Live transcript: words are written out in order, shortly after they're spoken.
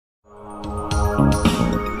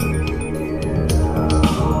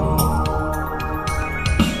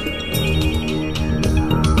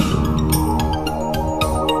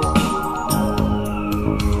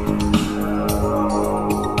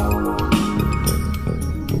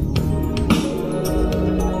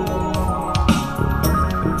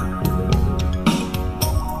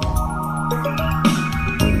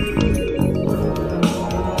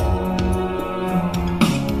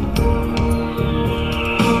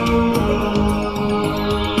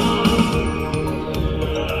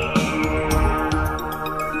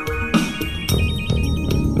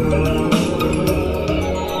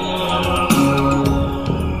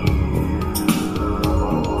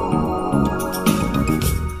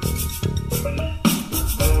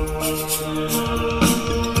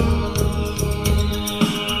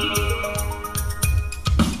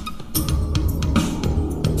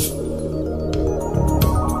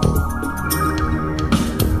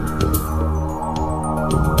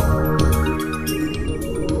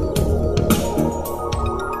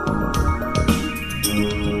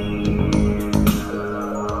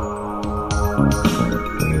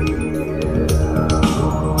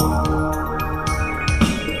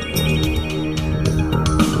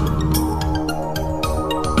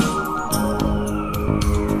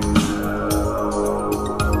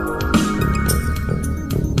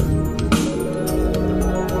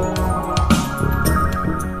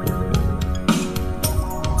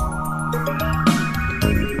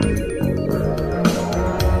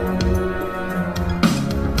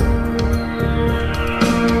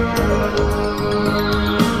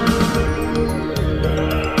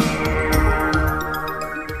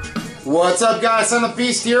What's up, guys? Son of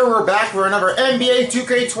Beast here. We're back for another NBA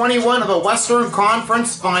 2K21 of the Western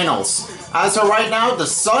Conference Finals. As of right now, the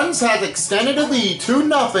Suns have extended a lead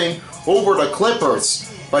 2-0 over the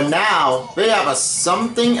Clippers, but now they have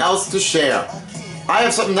something else to share. I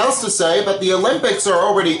have something else to say, but the Olympics are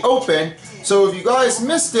already open, so if you guys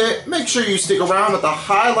missed it, make sure you stick around with the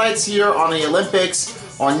highlights here on the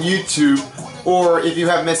Olympics on YouTube. Or if you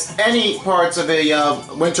have missed any parts of a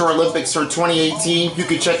Winter Olympics for 2018, you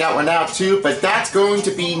can check that one out too. But that's going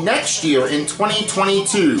to be next year in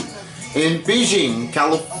 2022 in Beijing,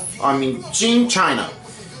 Beijing, China.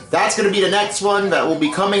 That's going to be the next one that will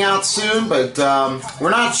be coming out soon, but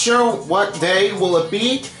we're not sure what day will it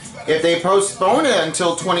be. If they postpone it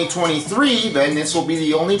until 2023, then this will be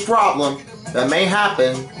the only problem that may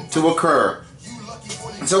happen to occur.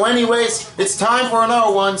 So anyways, it's time for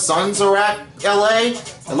another one. Suns are at LA,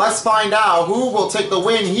 and let's find out who will take the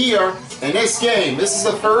win here in this game. This is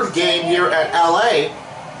the third game here at LA,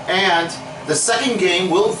 and the second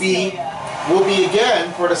game will be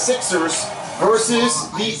again for the Sixers versus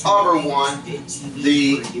the other one,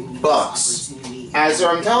 the Bucks. As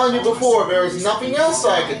I'm telling you before, there is nothing else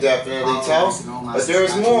I could definitely tell, but there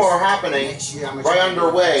is more happening right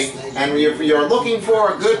underway. And if you're looking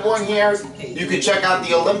for a good one here, you can check out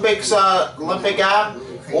the Olympic app,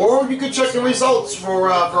 or you can check the results for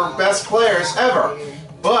best players ever.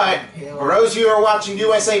 But for those of you who are watching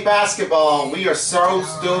USA Basketball, we are so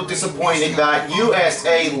still disappointed that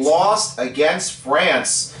USA lost against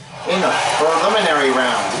France in the preliminary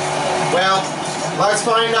round. Well, let's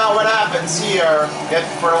find out what happens here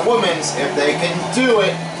for the women's, if they can do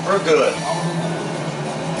it for good.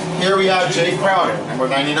 Here we have Jay Crowder, number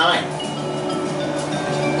 99.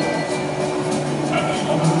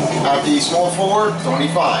 At the small forward,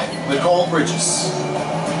 25, Nicole Bridges.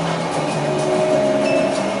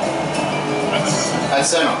 At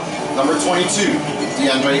center, number 22,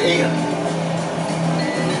 DeAndre Ayton.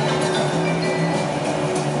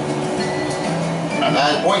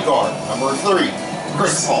 At point guard, number 3,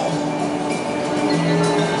 Chris Paul.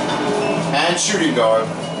 And shooting guard,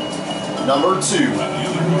 number 2,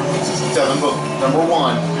 Devin Booker. Number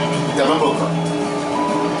 1, Devin Booker.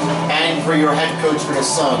 And for your head coach for the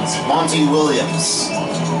Suns, Monty Williams.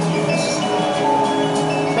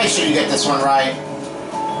 Make sure you get this one right.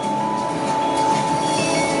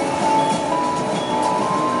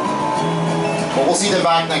 But we'll see them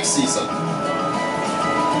back next season.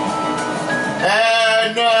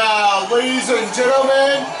 And now, ladies and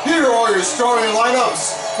gentlemen, here are your starting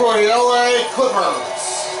lineups for the LA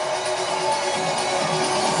Clippers.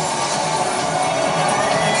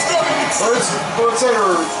 First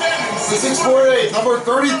center, the 6'8", number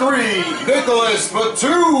 33, Nicholas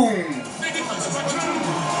Batum.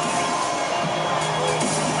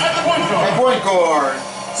 At point guard,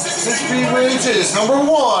 6 feet inches, number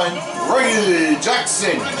 1, Ray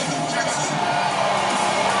Jackson.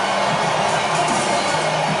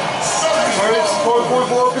 Point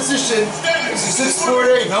forward position, this is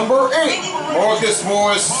 6'8", number 8, Marcus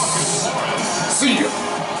Morris Sr.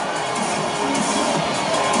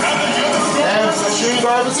 And the shooting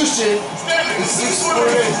guard position is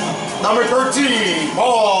 6'8", number 13,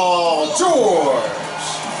 Paul George.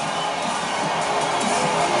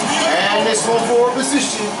 And this small forward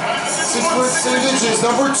position, 6'6",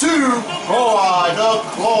 number 2, Kawhi the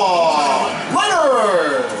Claw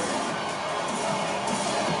Leonard.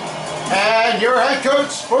 And your head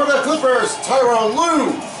coach for the Clippers, Tyronn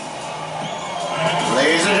Lue.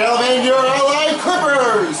 Ladies and gentlemen, your LA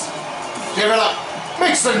Clippers. Give it up.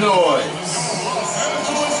 Make some noise.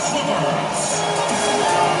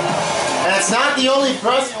 And it's not the only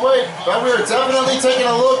press play, but we're definitely taking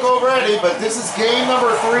a look already. But this is game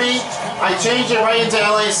number 3. I changed it right into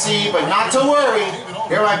LAC, but not to worry.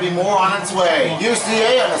 There might be more on its way.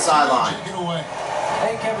 UCA on the sideline.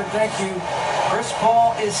 Hey Kevin, thank you. Chris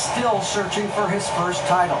Paul is still searching for his first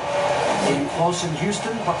title. Came close in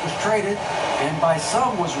Houston, but was traded, and by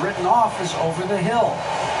some was written off as over the hill.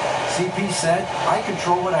 CP said, I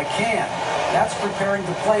control what I can. That's preparing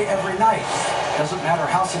to play every night. Doesn't matter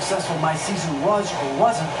how successful my season was or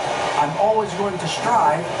wasn't, I'm always going to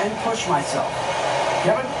strive and push myself.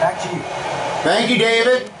 Kevin, back to you. Thank you,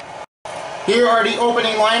 David. Here are the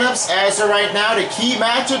opening lineups as of right now. The key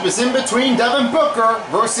matchup is in between Devin Booker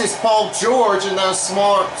versus Paul George and those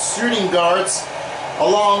smaller shooting guards,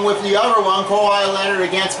 along with the other one, Kawhi Leonard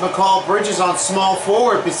against Mikal Bridges on small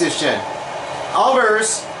forward position.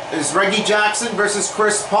 Others is Reggie Jackson versus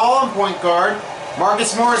Chris Paul on point guard.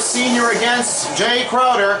 Marcus Morris Sr. against Jay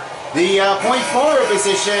Crowder, the point forward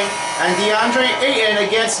position, and DeAndre Ayton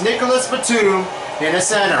against Nicholas Batum in the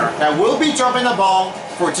center. That will be jumping the ball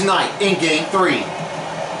for tonight in Game 3.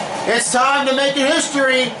 It's time to make it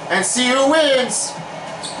history and see who wins.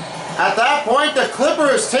 At that point, the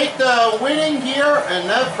Clippers take the winning here in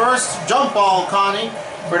that first jump ball, Connie,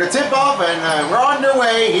 for the tip-off, and we're on their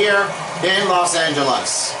way here in Los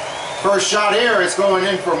Angeles. First shot here is going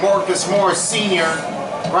in for Marcus Morris Sr.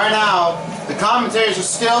 Right now, the commentators are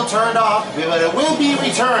still turned off, but it will be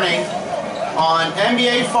returning on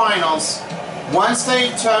NBA Finals. Wednesday,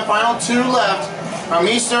 final 2 left from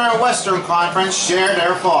Eastern and Western Conference share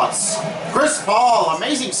their thoughts. Chris Paul,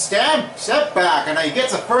 amazing step back, and he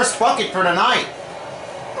gets a first bucket for the night.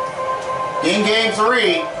 In Game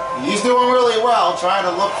 3, he's doing really well, trying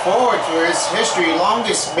to look forward to his history,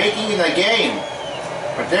 longest making in the game.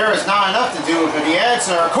 But there is not enough to do for the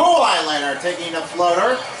answer. Kawhi Leonard taking the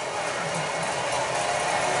floater.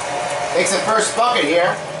 Takes the first bucket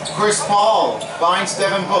here. Chris Paul finds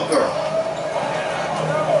Devin Booker.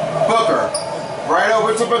 Booker, right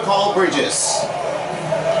over to Mikal Bridges.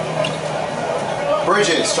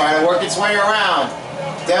 Bridges trying to work its way around.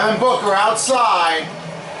 Devin Booker outside.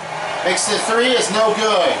 Makes the 3, is no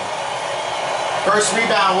good. First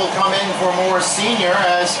rebound will come in for Morris Sr.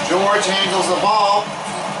 as George handles the ball.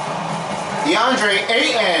 DeAndre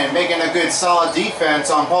Ayton making a good solid defense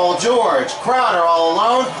on Paul George. Crowder all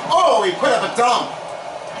alone. Oh, he put up a dunk.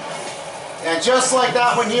 And just like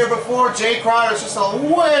that one here before, Jay Crowder's just a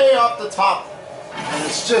way up the top. And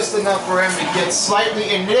it's just enough for him to get slightly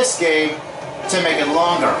in this game to make it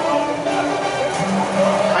longer.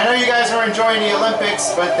 I know you guys are enjoying the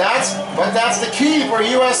Olympics, but that's the key for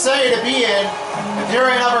USA to be in. If you're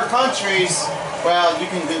in other countries, well, you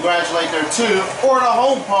can congratulate there too, or the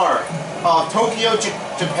home part of Tokyo,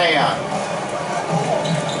 Japan.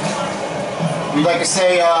 We'd like to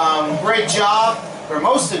say great job for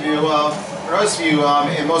most of you,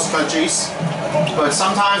 in most countries, but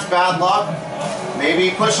sometimes bad luck.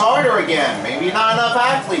 Maybe push harder again. Maybe not enough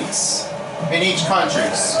athletes in each country.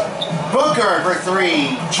 Booker for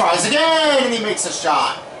 3, tries again, and he makes a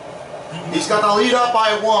shot. He's got the lead up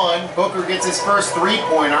by 1. Booker gets his first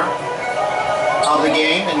 3-pointer of the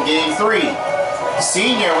game in Game 3.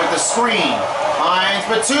 Senior with the screen, finds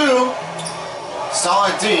Batum.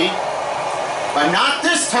 Solid D, but not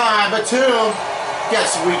this time. Batum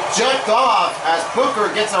gets rejected off as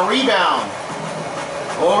Booker gets a rebound.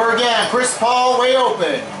 Over again, Chris Paul way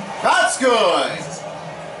open. That's good.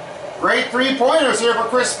 Great 3-pointers here for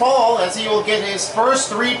Chris Paul as he will get his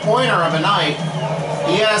first 3-pointer of the night.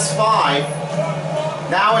 He has 5.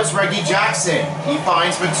 Now it's Reggie Jackson. He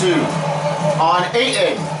finds Batum on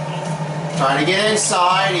Ayton. Trying to get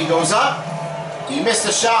inside. He goes up. He missed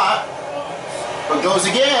a shot, but goes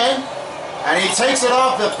again. And he takes it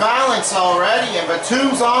off the balance already, and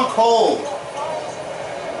Batum's on cold.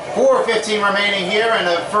 4:15 remaining here in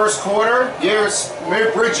the first quarter. Here's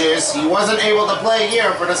Bridges. He wasn't able to play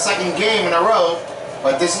here for the second game in a row,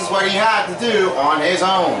 but this is what he had to do on his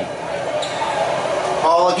own.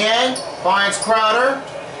 Paul again finds Crowder.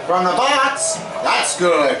 from the box. That's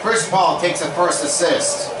good. Chris Paul takes the first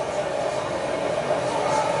assist.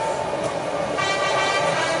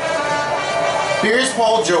 Here's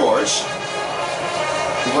Paul George.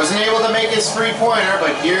 He wasn't able to make his three-pointer,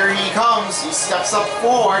 but here he comes. He steps up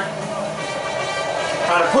forward.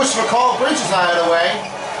 Trying to push McCall Bridges out of the way.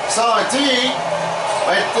 Solid D.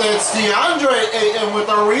 It's DeAndre Ayton with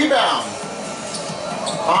the rebound.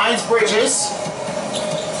 Finds Bridges.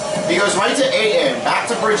 He goes right to Ayton. Back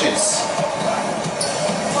to Bridges.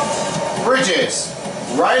 Bridges.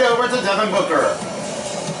 Right over to Devin Booker.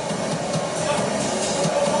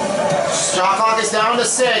 Shot clock is down to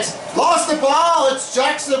 6. Lost the ball. It's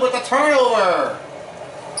Jackson with the turnover.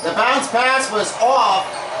 The bounce pass was off.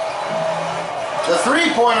 The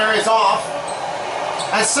three-pointer is off.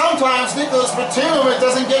 And sometimes Nicholas Batum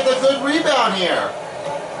doesn't get the good rebound here.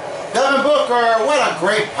 Devin Booker, what a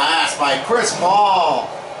great pass by Chris Paul.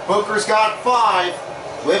 Booker's got 5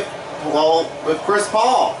 with Chris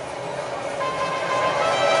Paul.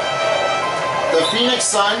 The Phoenix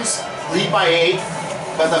Suns lead by 8.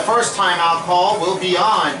 But the first timeout call will be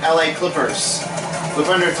on LA Clippers with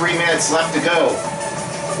under 3 minutes left to go.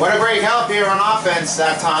 What a great help here on offense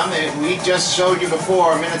that time. We just showed you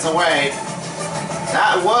before, minutes away.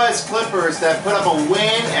 That was Clippers that put up a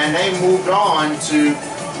win and they moved on to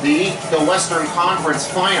the Western Conference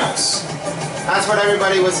Finals. That's what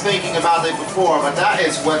everybody was thinking about it before, but that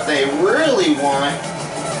is what they really want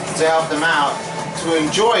to help them out, to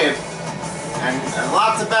enjoy it. And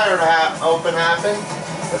lots of better to happen.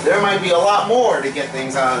 But there might be a lot more to get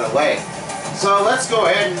things out of the way. So let's go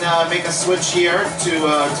ahead and make a switch here to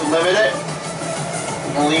limit it.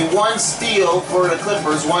 Only 1 steal for the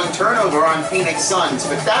Clippers, 1 turnover on Phoenix Suns.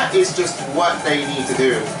 But that is just what they need to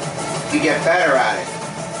do to get better at it.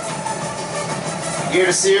 Here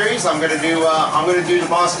the series, I'm gonna do the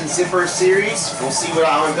Boston Zipper series. We'll see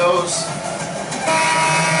how it goes.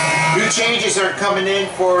 New changes are coming in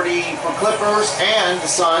for Clippers and the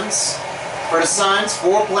Suns. For the Suns,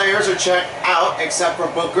 4 players are checked out except for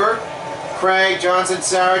Booker. Craig, Johnson,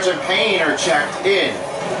 Sarge, and Payne are checked in.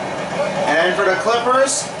 And then for the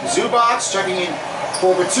Clippers, Zubac checking in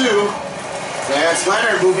for 2. There's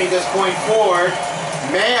Leonard moving this point forward.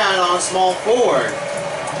 Man on small forward.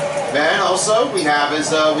 Then also we have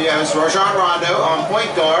Rajon Rondo on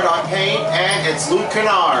point guard on Payne, and it's Luke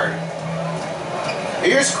Kennard.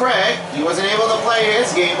 Here's Craig. He wasn't able to play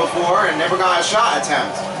his game before and never got a shot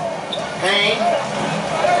attempt. Payne,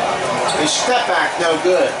 his step back no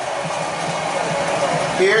good.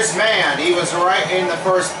 Here's Mann. He was right in the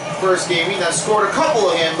first game. He scored a couple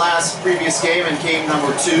of him previous game and came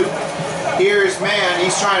number 2. Here's Mann.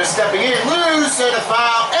 He's trying to step in, loose, and a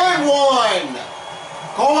foul, and 1.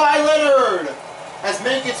 Kawhi Leonard has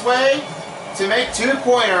made its way to make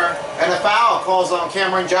 2-pointer, and a foul calls on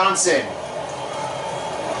Cameron Johnson.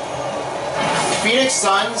 Phoenix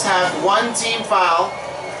Suns have 1 team foul.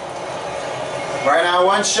 Right now,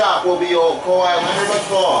 1 shot will be old Kawhi Leonard with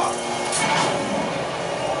ball.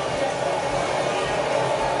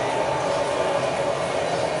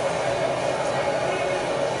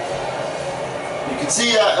 You can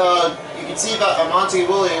see that Monty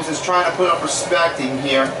Williams is trying to put up respect in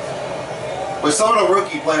here with some of the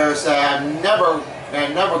rookie players that have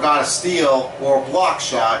never got a steal or a block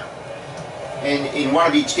shot in one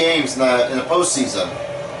of each games in the postseason.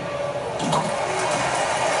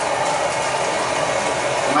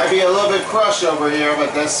 Might be a little bit crushed over here,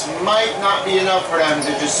 but this might not be enough for them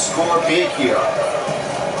to just score big here.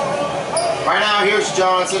 Right now, here's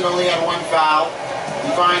Johnson, only had 1 foul. He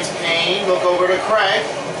finds Payne, look over to Craig.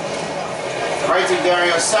 Right to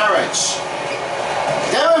Dario Saric.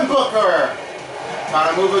 Devin Booker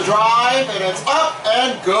trying to move a drive, and it's up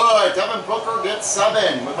and good. Devin Booker gets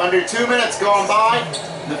 7 with under 2 minutes going by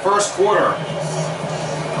in the first quarter.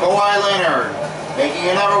 Kawhi Leonard making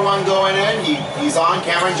another one going in. He's on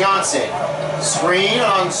Cameron Johnson. Screen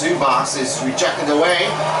on Zubac is rejected away.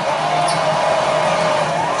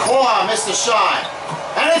 Kawhi missed a shot.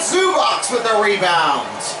 And it's Zubac with the rebound.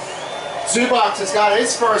 Zubac has got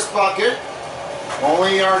his first bucket.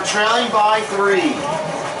 Only are trailing by 3.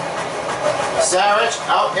 Saric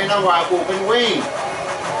out in the right open wing.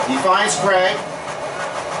 He finds Craig.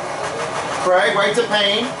 Craig right to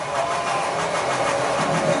Payne.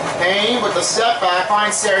 Payne with the step back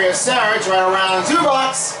finds Dario Saric right around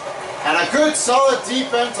Zubac. And a good solid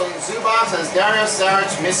defense on Zubac as Dario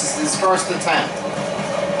Saric misses his first attempt.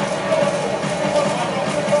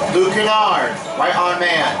 Luke Kennard, right on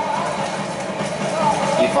man.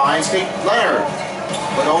 He finds Leonard.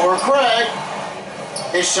 But over Craig.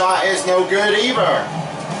 His shot is no good either.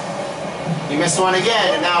 He missed one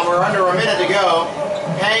again, and now we're under a minute to go.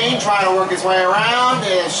 Payne trying to work his way around,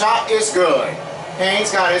 and the shot is good.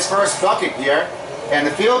 Payne's got his first bucket here, and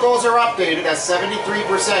the field goals are updated as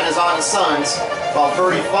 73% is on the Suns, while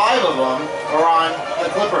 35 of them are on the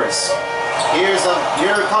Clippers. Here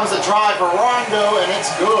comes the drive for Rondo, and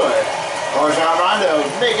it's good. Rajon Rondo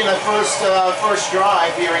making the first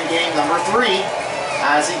drive here in game number 3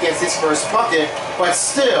 as he gets his first bucket, but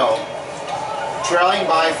still trailing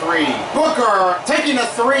by 3. Booker taking a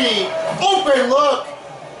 3, open look.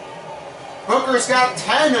 Booker's got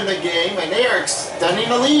 10 in the game, and they are extending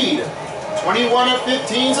the lead. 21 of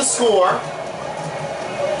 15 to score.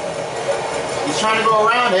 He's trying to go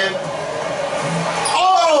around him.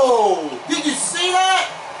 Oh! Did you see that?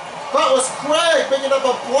 That was Craig picking up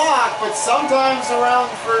a block, but sometimes around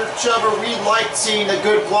for Chuba, we like seeing the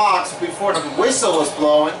good blocks before the whistle was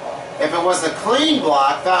blowing. If it was a clean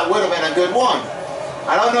block, that would have been a good one.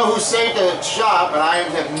 I don't know who saved the shot, but I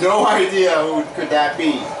have no idea who could that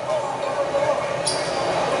be.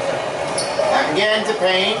 Back again to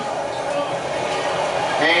Payne.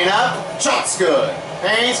 Payne up, shot's good.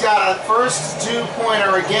 Payne's got a first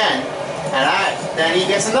two-pointer again, and then he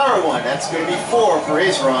gets another one. That's going to be 4 for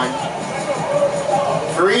his run.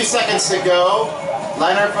 3 seconds to go.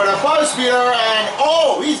 Leonard for the buzz beater, and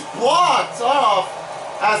oh, he's blocked off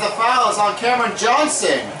as the foul is on Cameron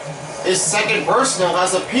Johnson. His second personal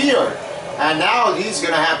has appeared, and now he's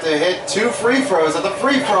going to have to hit 2 free throws at the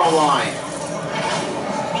free throw line.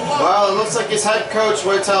 Well, it looks like his head coach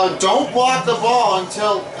would tell him, don't block the ball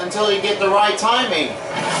until you get the right timing.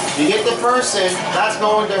 You get the person, that's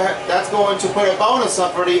going to put a bonus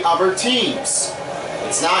up for the other teams.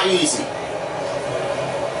 It's not easy.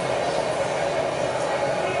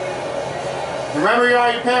 Remember how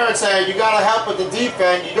your parents said you gotta help with the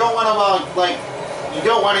defense. You don't want to you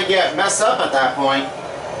don't want to get messed up at that point.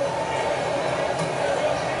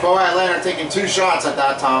 Kawhi Leonard taking 2 shots at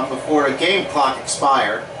that time before the game clock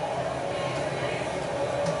expired.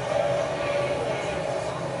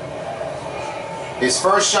 His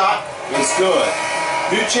first shot is good.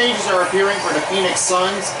 New changes are appearing for the Phoenix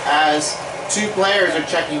Suns as 2 players are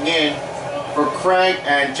checking in for Craig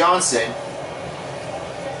and Johnson.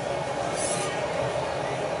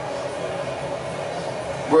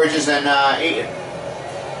 Bridges and Ayton.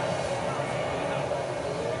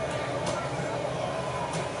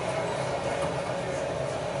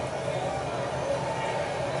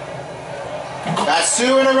 That's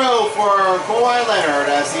 2 in a row for Kawhi Leonard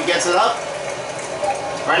as he gets it up.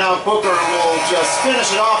 Right now Booker will just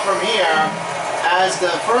finish it off from here as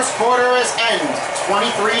the first quarter is end.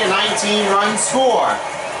 23-19 run score.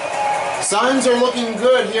 Suns are looking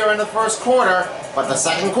good here in the first quarter, but the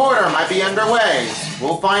second quarter might be underway.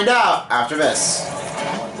 We'll find out after this.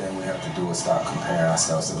 One thing we have to do is stop comparing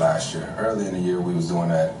ourselves to last year. Early in the year, we was doing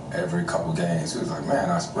that every couple games. We was like,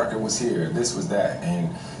 man, our record was here, this was that.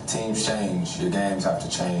 And teams change, your games have to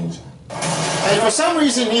change. And for some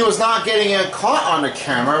reason, he was not getting it caught on the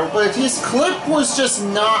camera, but his clip was just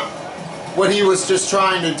not what he was just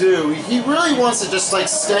trying to do. He really wants to just like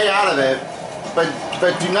stay out of it, but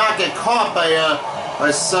do not get caught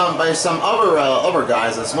by some other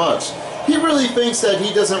guys as much. He really thinks that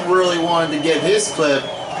he doesn't really want to get his clip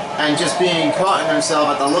and just being caught in himself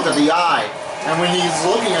at the look of the eye. And when he's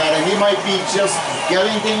looking at it, he might be just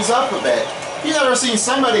getting things up a bit. You've never seen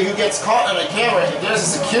somebody who gets caught in a camera. There's a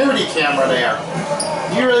security camera there.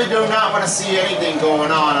 You really do not want to see anything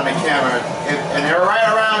going on the camera. And they're right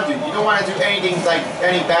around you. You don't want to do anything like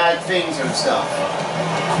any bad things and stuff.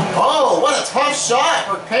 Oh, what a tough shot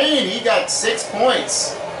for Payne. He got 6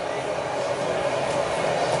 points.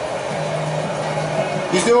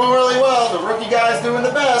 He's doing really well. The rookie guy's doing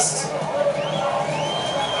the best.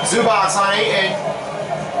 Zubac on Ayton.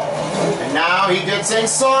 And now he gets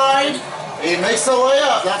inside. He makes the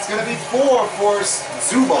layup. That's going to be 4 for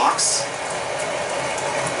Zubac.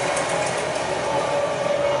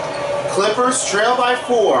 Clippers trail by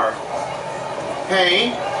 4.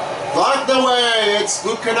 Payne. Blocked away. It's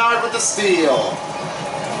Luke Kennard with the steal.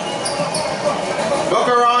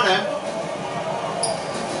 Booker on him.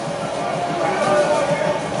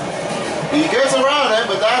 He gets around him,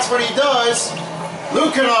 but that's what he does.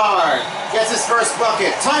 Luke Kennard gets his first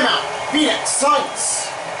bucket. Timeout. Phoenix Suns.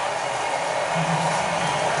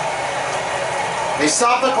 They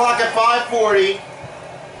stop the clock at 5:40.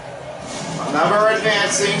 Number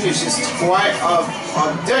advancing, which is quite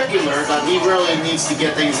ridiculous that he really needs to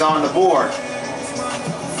get things on the board.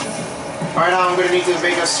 Alright, now I'm going to need to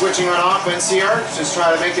make a switching on offense here. Just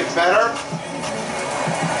try to make it better.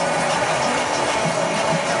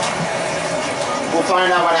 We'll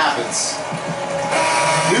find out what happens.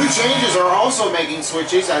 New changes are also making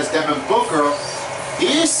switches as Devin Booker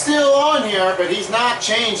He's still on here, but he's not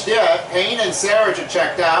changed yet. Payne and Sarich are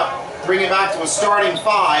checked out, bringing it back to a starting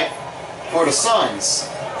 5 for the Suns.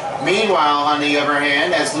 Meanwhile, on the other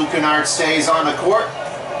hand, as Luke Kennard stays on the court,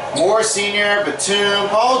 Moore Sr., Batum,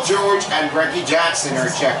 Paul George, and Reggie Jackson are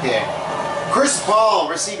checked in. Chris Paul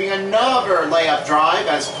receiving another layup drive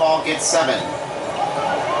as Paul gets 7.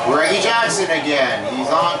 Reggie Jackson again. He's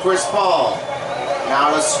on Chris Paul. Now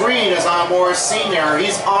the screen is on Moore Sr.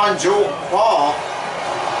 He's on Paul.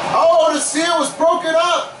 Oh, the steal was broken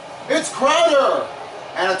up. It's Crowder.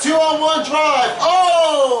 And a 2-on-1 drive.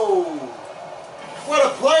 Oh! What a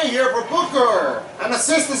play here for Booker. An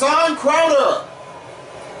assist is on Crowder.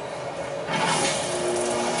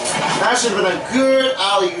 That should have been a good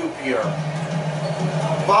alley-oop here.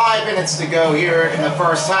 5 minutes to go here in the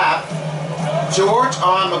first half. George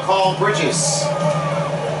on McCall Bridges.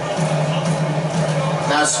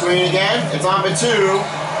 Now screen again. It's on Batum.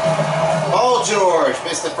 Paul George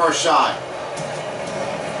missed the first shot.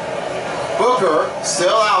 Booker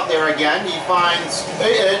still out there again. He finds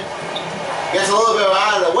Ayton. Gets a little bit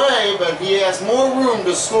out of the way, but he has more room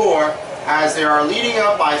to score as they are leading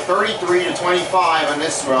up by 33 to 25 on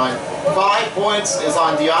this run. 5 points is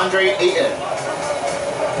on DeAndre Ayton.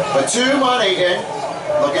 Batum on Ayton.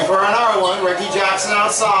 Looking for another one. Reggie Jackson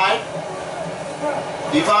outside.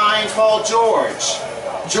 He finds Paul George.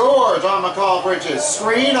 George on McCall Bridges.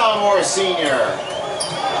 Screen on Moore Sr.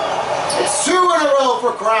 It's 2 in a row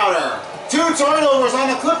for Crowder. 2 turnovers on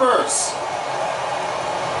the Clippers.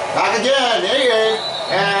 Back again, Ayton,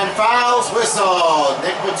 and fouls whistled.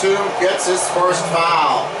 Nick Batum gets his first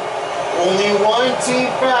foul. Only one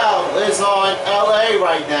team foul is on LA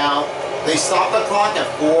right now. They stop the clock at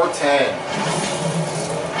 4:10.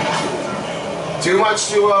 Too much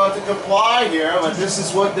to comply here, but this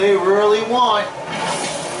is what they really want.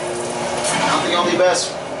 Not the only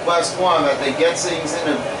best one that they get things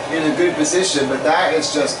in a good position, but that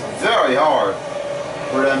is just very hard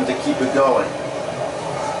for them to keep it going.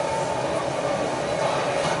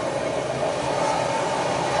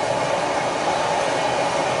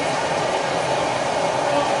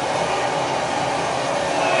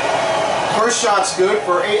 First shot's good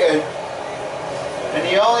for Ayton. And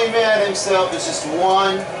the only man himself is just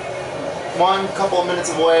one couple of minutes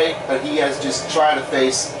away, but he has just tried to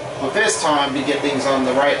face with his time to get things on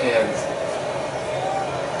the right hand.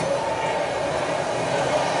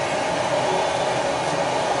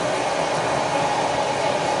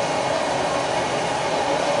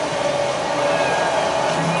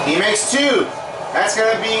 He makes 2. That's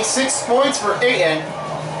going to be 6 points for Ayton.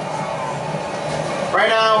 Right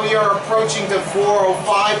now we are approaching to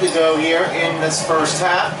 4:05 to go here in this first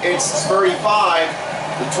half. It's 35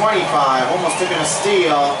 to 25. Almost took in a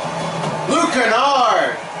steal. Luke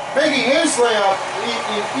Kennard making his layup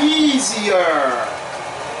even easier.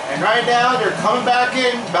 And right now they're coming back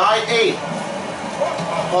in by 8.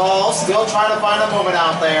 Paul still trying to find a moment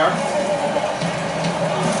out there.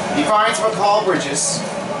 He finds McCall Bridges.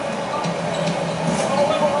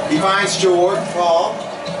 He finds George, Paul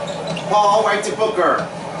right to Booker.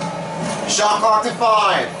 Shot clock to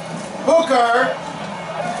 5. Booker.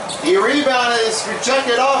 The rebound is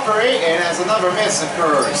rejected off for Ayton as another miss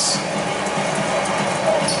occurs.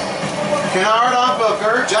 Kennard on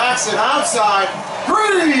Booker. Jackson outside.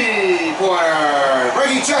 3-pointer.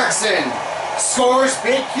 Reggie Jackson scores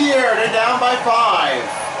big here. They're down by 5.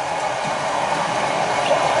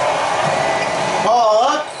 Paul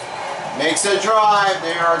up. Makes a drive.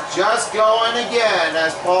 They are just going again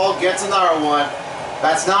as Paul gets another one.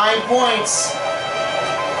 That's 9 points.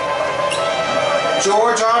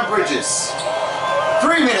 George on Bridges.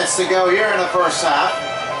 3 minutes to go here in the first half.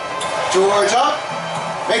 George up.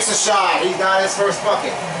 Makes a shot. He's got his first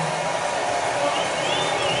bucket.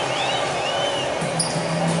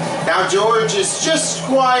 Now George is just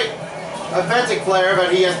quite a veteran player,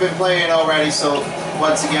 but he has been playing already, so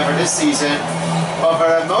once again for this season. But for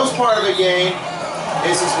the most part of the game,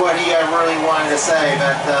 this is what he really wanted to say.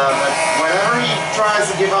 But whenever he tries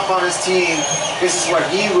to give up on his team, this is what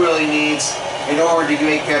he really needs in order to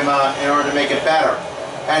make him, it better.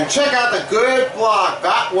 And check out the good block.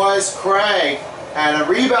 That was Craig, and a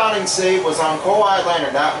rebounding save was on Kawhi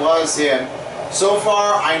Leonard. That was him. So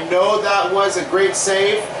far, I know that was a great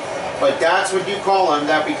save, but that's what you call him.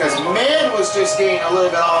 That because man was just getting a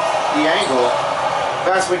little bit off the angle.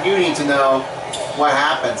 That's what you need to know. What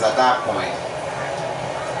happens at that point?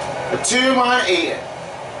 Batum on Ayton.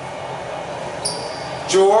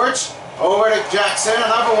 George over to Jackson,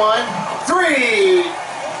 another one. 3.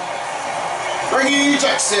 Reggie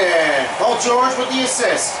Jackson. Paul George with the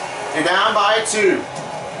assist. They're down by 2.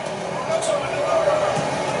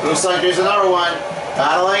 Looks like there's another one.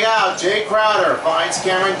 Battling out, Jay Crowder finds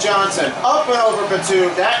Cameron Johnson. Up and over Batum,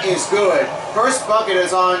 that is good. First bucket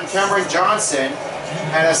is on Cameron Johnson.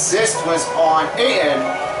 And assist was on Ayton,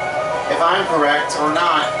 if I'm correct or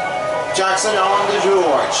not. Jackson on to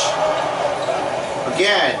George.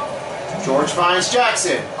 Again, George finds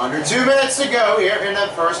Jackson. Under 2 minutes to go here in the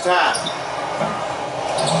first half.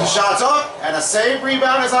 The shot's up, and a save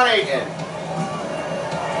rebound is on Ayton.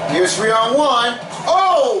 Here's 3-on-1.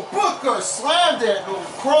 Oh, Booker slammed it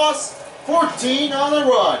across 14 on the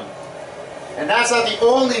run. And that's not the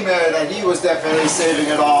only minute that he was definitely saving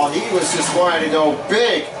it all. He was just going to go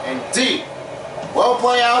big and deep. Well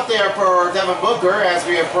play out there for Devin Booker as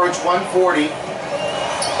we approach 140.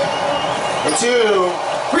 The two,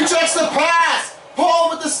 rejects the pass.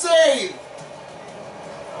 Paul with the save.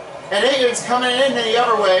 And Ayton's coming in the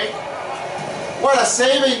other way. What a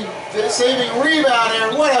saving rebound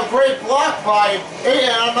here. What a great block by Ayton.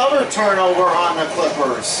 Another turnover on the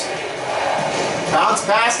Clippers. Bounce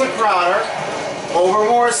pass to Crowder. Over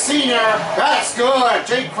Morris Sr. That's good.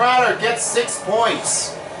 Jay Crowder gets 6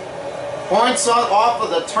 points. Points off of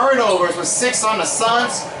the turnovers with 6 on the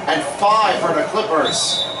Suns and 5 for the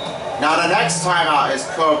Clippers. Now the next timeout is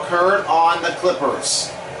occurred on the Clippers.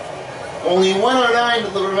 Only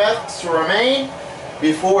 109 to remain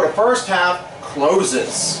before the first half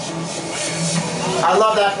closes. I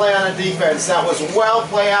love that play on the defense. That was well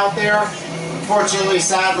play out there. Unfortunately,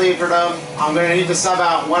 sadly for them, I'm going to need to sub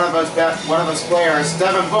out one of those players.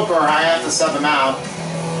 Devin Booker, I have to sub him out.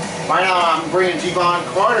 Right now, I'm bringing Jevon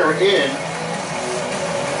Carter in.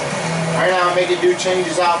 Right now, I'm making new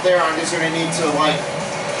changes out there. I'm just going to need to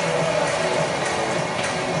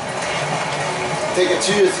take a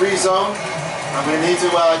 2 to 3 zone. I'm going to need to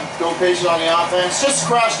go patient on the offense. Just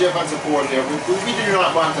crash the offensive board here. We do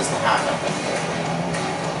not want this to happen.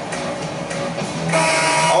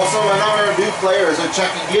 Also, a number of new players are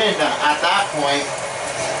checking in at that point.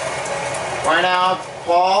 Right now,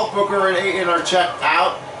 Paul, Booker, and Ayton are checked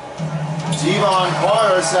out. Jevon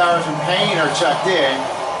Carter, Sarge, and Payne are checked in.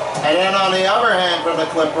 And then on the other hand for the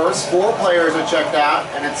Clippers, 4 players are checked out.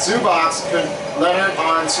 And it's Zubac, Leonard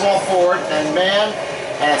on small forward, and man,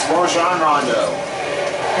 and it's Rajon Rondo.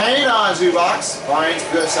 Payne on Zubac, finds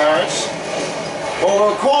Sarge.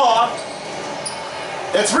 Over Claw.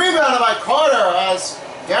 It's rebounded by Carter as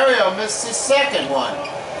Dario missed his second one.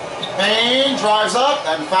 Payne drives up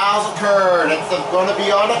and fouls occurred. It's going to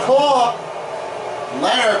be on the clock.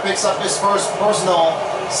 Leonard picks up his first personal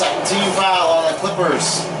second team foul on the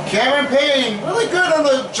Clippers. Cameron Payne really good on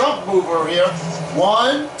the jump mover here.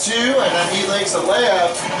 1, 2, and then he makes a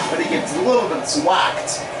layup, but he gets a little bit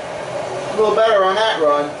swacked. A little better on that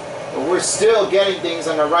run, but we're still getting things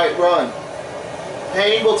on the right run.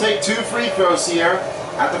 Payne will take 2 free throws here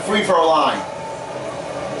at the free throw line.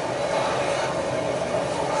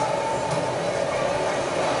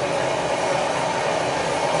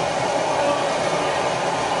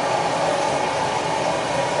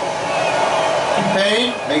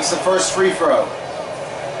 Payne makes the first free throw.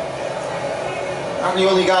 I'm the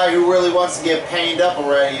only guy who really wants to get pained up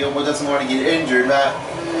already and doesn't want to get injured.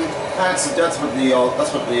 That's what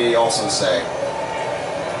they also say.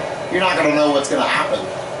 You're not going to know what's going to happen.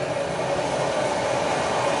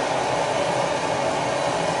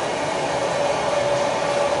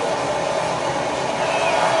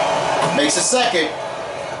 Makes a second.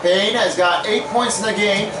 Payne has got 8 points in the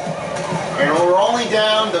game, and we're only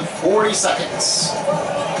down to 40 seconds.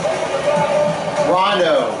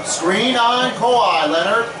 Rondo, screen on Kawhi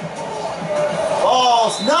Leonard.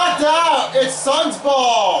 Ball's knocked out. It's Suns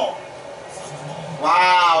ball.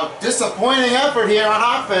 Wow, disappointing effort here on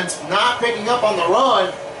offense, not picking up on the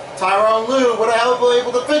run. Tyronn Lue would have been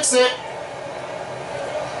able to fix it.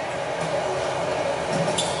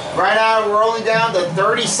 Right now, we're only down to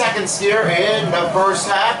 30 seconds here in the first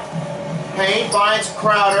half. Payne finds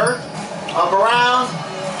Crowder. Up around.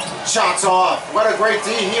 Shots off. What a great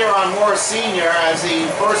D here on Morris Sr. as the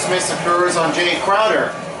first miss occurs on Jay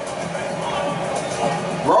Crowder.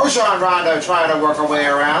 Rajon Rondo trying to work her way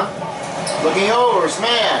around. Looking over his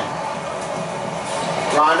man.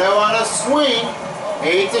 Rondo on a swing.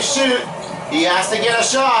 8 to shoot. He has to get a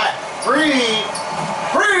shot. Free.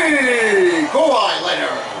 Kawhi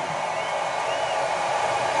Leonard.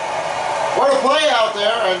 What a play out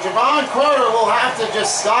there, and Jevon Carter will have to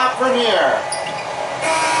just stop from here.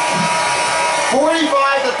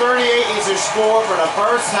 45 to 38 is their score for the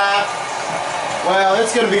first half. Well,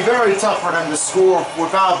 it's going to be very tough for them to score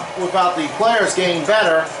without the players getting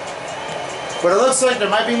better. But it looks like there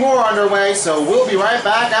might be more underway, so we'll be right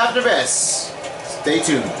back after this. Stay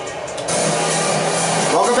tuned.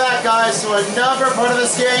 Welcome Welcome back, guys, to another part of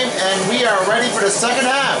this game, and we are ready for the second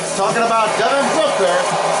half. Talking about Devin Booker,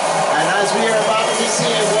 and as we are about to be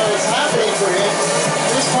seeing what is happening for him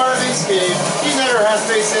in this part of this game, he never has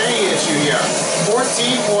faced any issue here. 14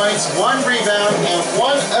 points, 1 rebound, and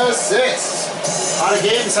 1 assist. A lot of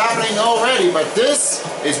games happening already, but this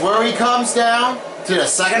is where he comes down to the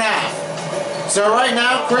second half. So right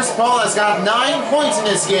now, Chris Paul has got 9 points in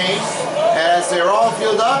this game, as they're all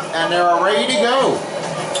filled up and they're ready to go.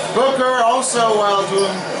 Booker also, while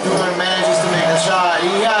doing manages to make the shot.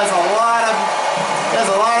 He has a lot of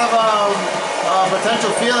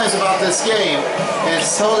potential feelings about this game. And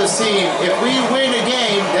has told his team, if we win a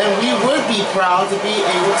game, then we would be proud to be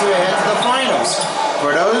able to head to the finals.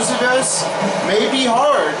 For those of us, it may be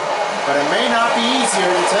hard, but it may not be easier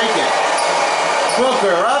to take it.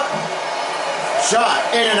 Booker up, shot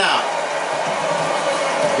in and out.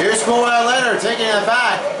 Here's Kawhi Leonard taking it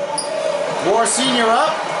back. Moore Sr.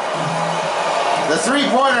 up. The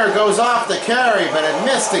three-pointer goes off the carry, but it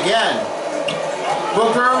missed again.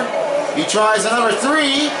 Booker, he tries another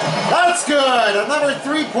three. That's good. Another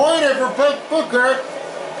three-pointer for Booker,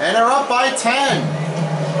 and they're up by 10.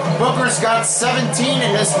 Booker's got 17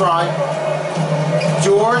 in this run.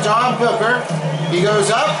 George on Booker. He goes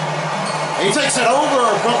up. He takes it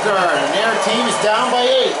over Booker, and their team is down by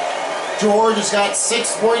 8. George has got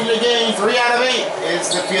 6 points in the game. 3 out of 8 is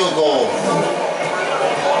the field goal.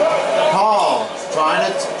 Paul trying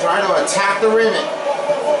to attack the rim.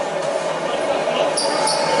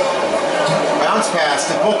 Bounce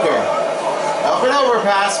pass to Booker. Up and over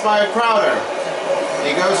pass by Crowder.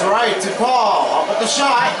 He goes right to Paul. Up with the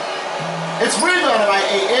shot. It's rebounded by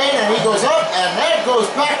Ayton, and he goes up, and that goes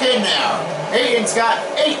back in now. Ayton's got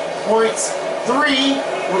 8 points, 3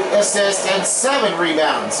 assists, and 7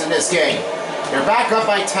 rebounds in this game. They're back up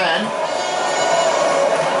by 10.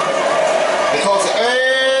 He calls it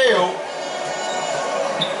Ayo.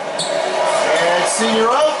 And Senior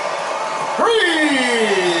up. 3.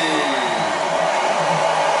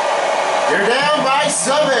 They're down by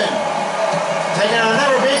 7. Taking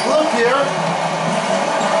another big look here.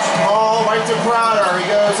 Ball right to Crowder. He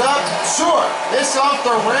goes up. Short. This off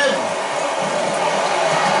the rim.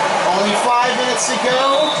 Only 5 minutes to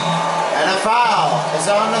go. And a foul is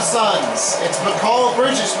on the Suns. It's Mikal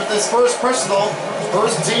Bridges with his first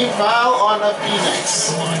team foul on the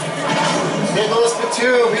Phoenix. Nicholas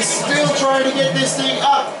Batum, he's still trying to get this thing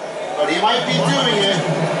up, but he might be doing it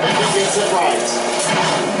if he gets it right.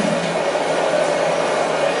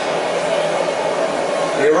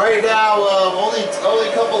 Right now, only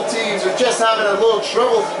a couple teams are just having a little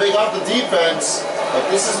trouble to make up the defense, but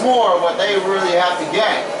this is more what they really have to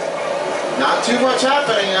get. Not too much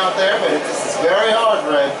happening out there, but this is very hard,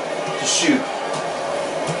 Red, to shoot.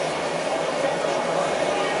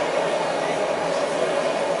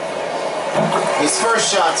 His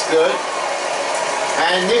first shot's good.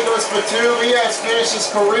 And Nicholas Batum, he has finished his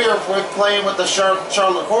career with playing with the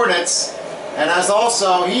Charlotte Hornets. And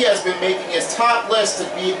he has been making his top list to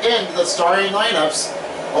be in the starting lineups.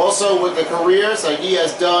 Also with the careers that he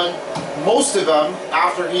has done, most of them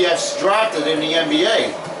after he has drafted in the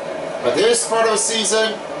NBA. But this part of the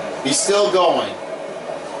season, he's still going.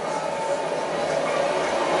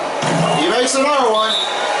 He makes another one.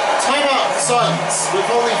 Timeout, Suns, with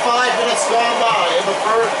only 5 minutes gone by in the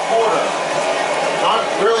third quarter. Not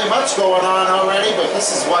really much going on already, but this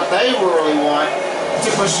is what they really want, to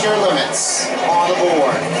push their limits on the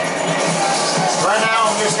board. Right now,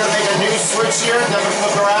 I'm just going to make a new switch here. Devin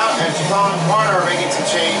Booker out, and Jevon Carter making some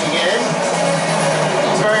changing in.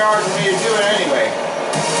 It's very hard for me to do it anyway.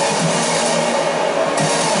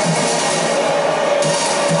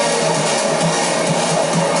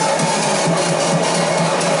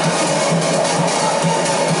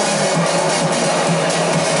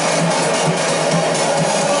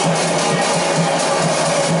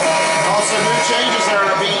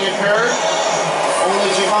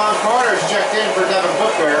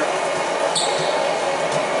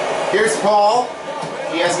 Here's Paul.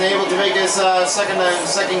 He hasn't been able to make his second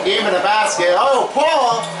game in the basket. Oh,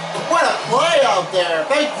 Paul! What a play out there!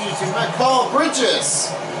 Thank you to Mikal Bridges.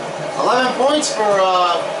 11 points for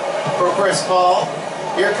Chris Paul.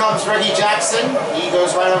 Here comes Reggie Jackson. He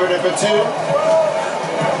goes right over to Batum.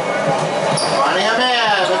 Finding a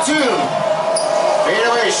man. Batum.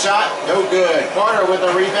 Fadeaway shot. No good. Carter with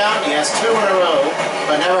a rebound. He has 2 in a row,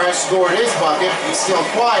 but never has scored his bucket. He's still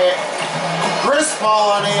quiet. Chris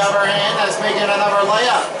Paul, on the other hand, has making another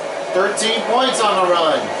layup. 13 points on the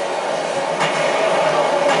run.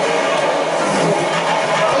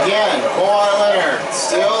 Again, Kawhi Leonard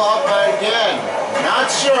still up again. Not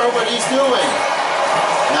sure what he's doing.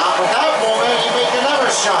 Not with that moment, he makes another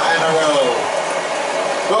shot in a row.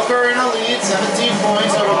 Booker in the lead, 17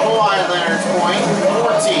 points over Kawhi Leonard's point,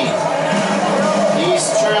 14. He's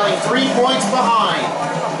trailing 3 points behind.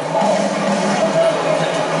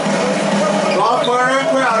 Bob Carter and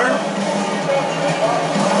Crowder.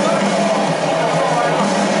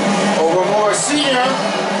 Over Morrisino.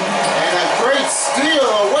 And a great steal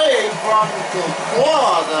away from the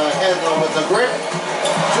claw, the head with the grip.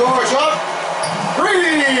 George up. 3!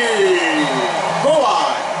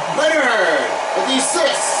 Kawhi Leonard with the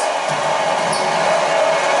assist.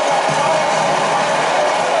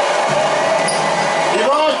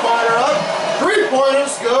 Devon Carter up.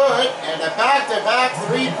 3-pointers good. And a back-to-back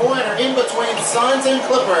 3-pointer in between Suns and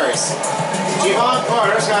Clippers. Devon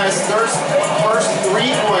Carter's got his first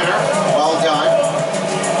 3-pointer. Well done.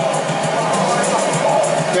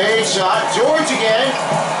 Fade shot. George again.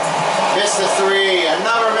 Missed the 3.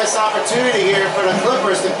 Another missed opportunity here for the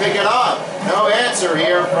Clippers to pick it up. No answer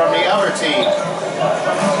here from the other team.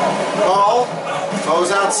 Paul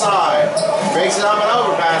goes outside. Breaks it up and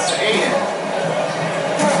overpass to Ayton.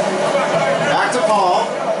 Back to Paul.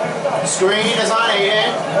 Screen is on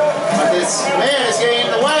Ayton. But this man is getting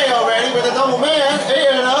in the way already with a double man.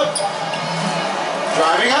 Ayton up.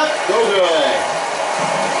 Driving up. Go good.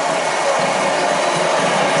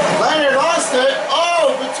 Leonard lost it.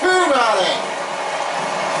 Oh, Batum at it.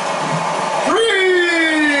 3!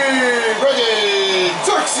 Reggie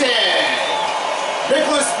Jackson.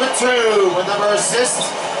 Nicholas Batum with another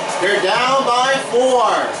assist. They're down by 4.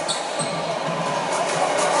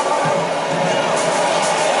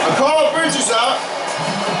 McCall Bridges up.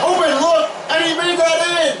 Open look, and he made that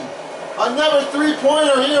in. Another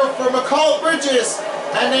 3-pointer here for McCall Bridges,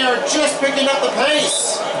 and they are just picking up the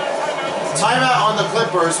pace. Timeout on the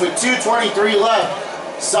Clippers with 2:23 left.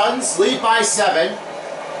 Suns lead by 7.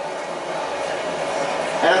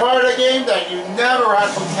 And a part of the game that you never had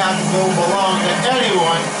to have to go belong to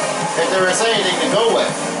anyone if there is anything to go with.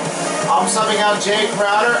 I'm subbing out Jay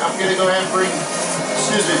Crowder. I'm going to go ahead and bring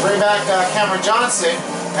back Cameron Johnson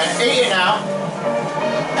and Ayton out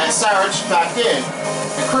and Saric back in.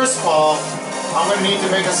 And Chris Paul, I'm going to need to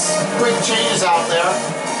make a quick changes out there.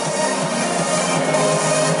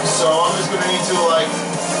 So I'm just going to need to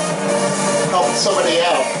help somebody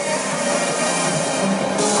out.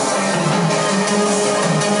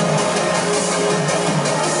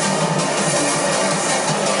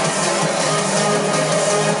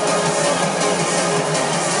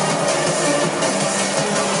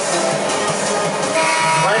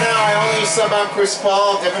 Right now I only sub out Chris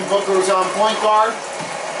Paul. Devin Booker is on point guard.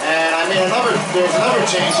 And I made there's another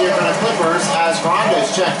change here for the Clippers as Rondo is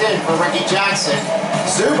checked in for Reggie Jackson.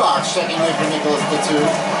 Zubac checking in for Nicholas Batum.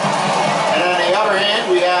 And on the other hand,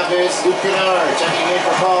 we have is Luke Kennard checking in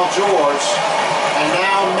for Paul George. And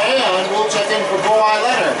now Mann will check in for Kawhi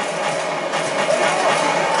Leonard.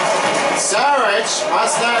 Saric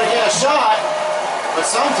must not get a shot, but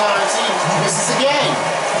sometimes he misses again.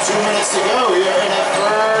 2 minutes to go here in the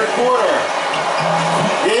third quarter.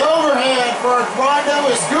 The overhand for Rondo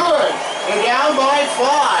is good. They're down by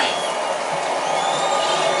 5.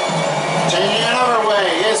 Changing another way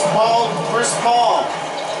is Chris Paul.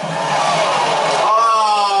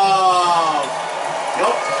 Oh,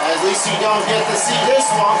 nope. At least you don't get to see this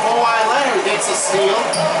one. Kawhi Leonard gets a steal.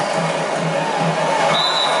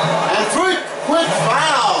 And quick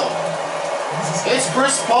foul. It's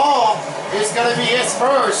Chris Paul. It's going to be his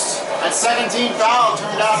first. That 17 foul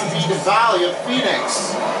turned out to be the Valley of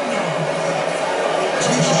Phoenix.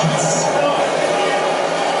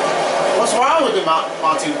 What's wrong with the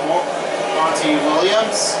Monty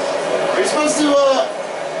Williams? Are you supposed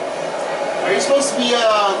to be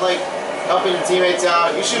helping the teammates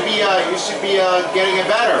out? You should be getting it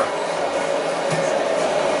better.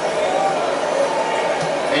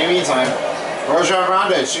 In the meantime, Rajon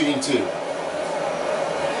Rondo is shooting 2.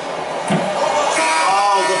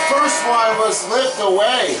 The first one was lift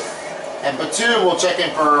away, and Batum will check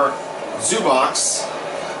in for Zubac.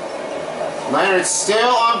 Leonard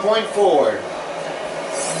still on point forward.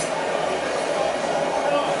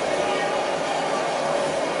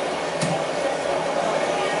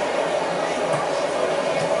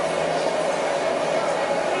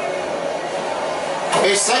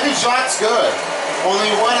 His second shot's good.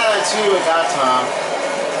 Only 1 out of 2 at that time.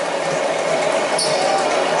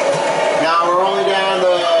 Now we're only down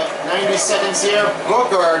to 90 seconds here.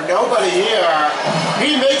 Booker, nobody here.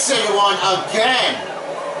 He makes it one again.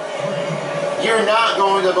 You're not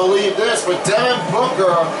going to believe this, but Devin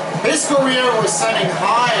Booker, his career was setting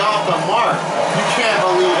high off the mark. You can't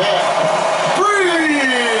believe it.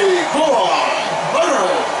 3! Kawhi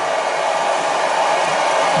Leonard.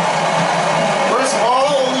 Chris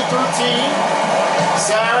Paul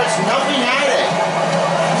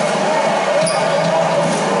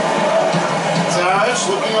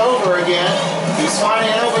over again. He's finding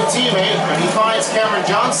an open teammate, and he finds Cameron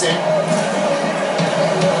Johnson.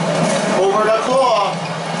 Over to Claw.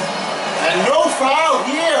 And no foul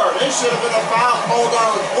here. This should have been a foul called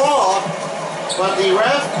on Claw, but the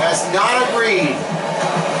ref has not agreed.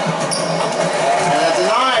 And a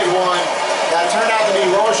denied one. That turned out to be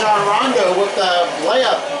Rajon Rondo with the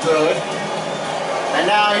layup good. And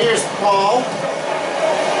now here's Paul.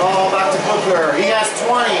 Ball back to Booker. He has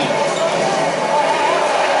 20.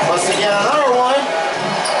 Wants to get another one.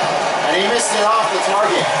 And he missed it off the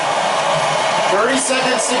target. 30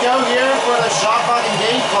 seconds to go here for the shot clock and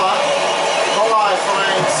game clock. Kawhi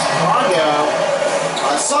finds Rondo.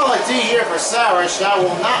 A solid D here for Saric. That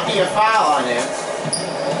will not be a foul on him.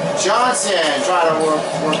 Johnson trying to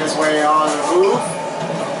work his way on the move.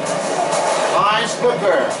 Finds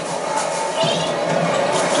Booker.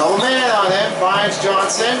 Double man on him. Finds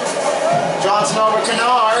Johnson. Johnson over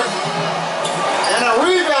Kennard. And a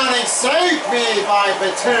rebounding save made by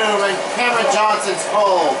Batum, and Cameron Johnson's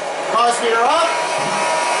pull. Crosby are up.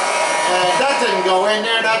 And that didn't go in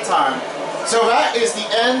there that time. So that is the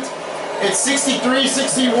end. It's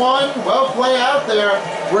 63-61. Well play out there.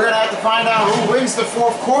 We're going to have to find out who wins the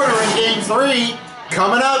fourth quarter in Game 3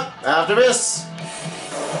 coming up after this.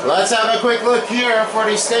 Let's have a quick look here for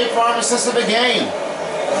the State Farm assist of the game.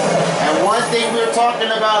 And one thing we were talking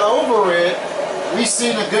about over it, we've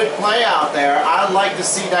seen a good play out there. I'd like to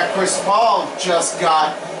see that Chris Paul just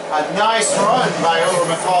got a nice run by over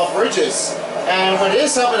McCall Bridges. And when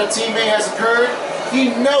his help of a teammate has occurred,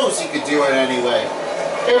 he knows he could do it anyway.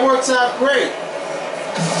 It works out great.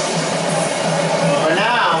 But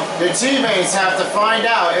now, the teammates have to find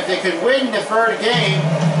out if they could win the third game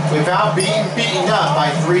without being beaten up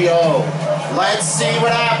by 3-0. Let's see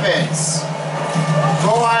what happens.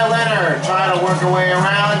 Kawhi Leonard trying to work her way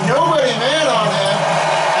around. Nobody man on him.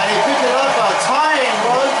 And he picked it up a tying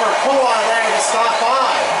run for Kawhi Leonard to stop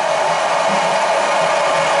by.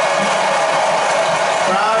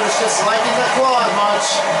 Crowd is just liking the Claw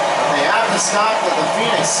much. They have to stop the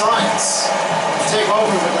Phoenix Suns to take over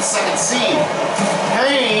with the second seed.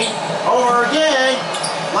 Payne over again.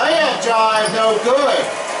 Layup drive, no good.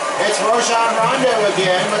 It's Rajon Rondo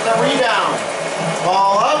again with the rebound.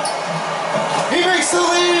 Ball up. He makes the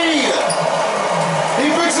lead. He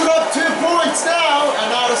picks it up 2 points now, and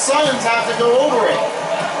now the Suns have to go over it.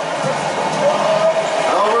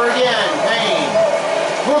 Over again, Payne.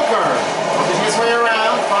 Booker working his way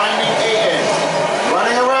around, finding Ayton.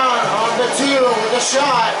 Running around on the 2 with a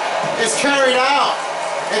shot is carried out.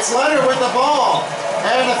 It's Leonard with the ball.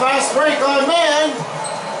 And the fast break on man.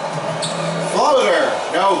 Floater,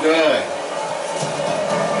 no good.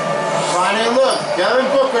 Finding a look, Devin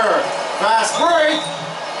Booker. Fast break.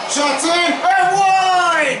 Shots in and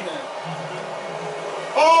one!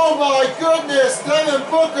 Oh my goodness, Devin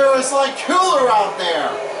Booker is like killer out there.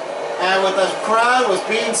 And with the crowd was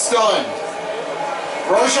being stunned.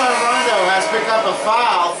 Rajon Rondo has picked up a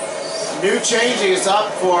foul. New changes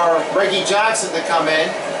up for Reggie Jackson to come in.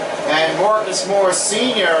 And Marcus Morris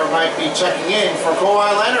Sr. might be checking in for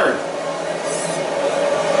Kawhi Leonard.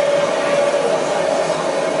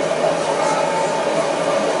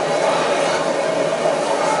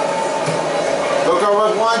 Booker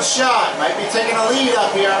with one shot. Might be taking a lead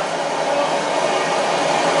up here.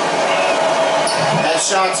 That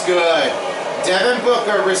shot's good. Devin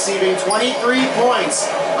Booker receiving 23 points,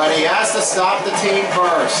 but he has to stop the team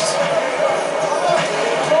first.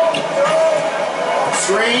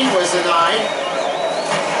 Screen was denied.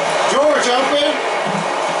 George open.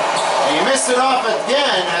 And he missed it off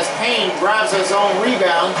again as Payne grabs his own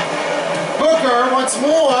rebound. Booker once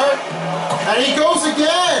more, and he goes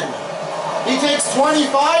again. He takes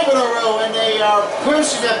 25 in a row, and they are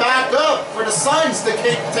pushing it back up for the Suns to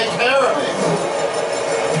take care of it.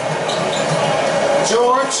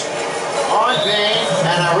 George on Payne,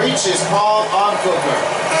 and a reach is called on Booker.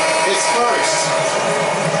 It's first.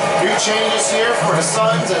 New changes here for the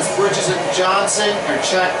Suns as Bridges and Johnson are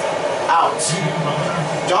checked out.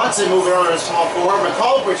 Johnson moving on to the small forward.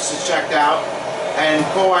 McCall Bridges is checked out, and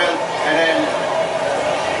Kawhi, and then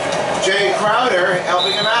Jay Crowder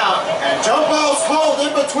helping him out, and jump ball's called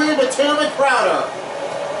in between Batum and Crowder.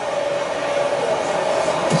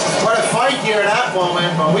 What a fight here at that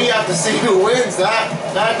moment, but we have to see who wins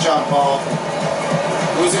that jump ball.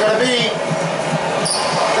 Who's it gonna be?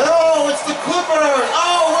 No, it's the Clippers!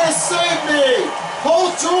 Oh, what a save me!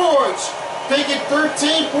 Paul George taking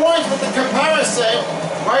 13 points with the comparison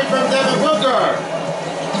right from Devin Booker.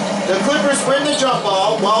 The Clippers win the jump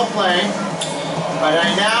ball, well played. But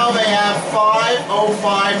now they have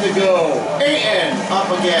 5:05 to go. Ayton up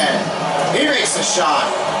again. He makes the shot.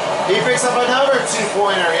 He picks up another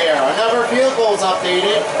 2-pointer here. Another field goal is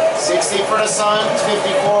updated. 60 for the Suns,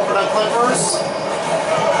 54 for the Clippers.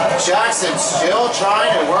 Jackson still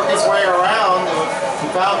trying to work his way around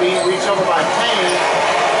without being reached over by Payne.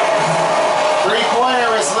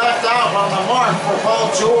 3-pointer is left out on the mark for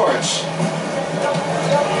Paul George.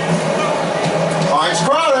 Finds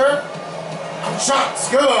Crowder. Shot's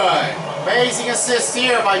good. Amazing assist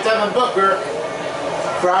here by Devin Booker.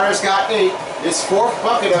 Crowder's got 8. His 4th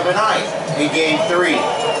bucket of the night in Game 3.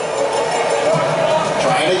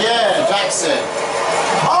 Try it again, Jackson.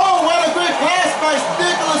 Oh, what a great pass by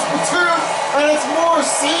Nicholas Batum, and it's Moore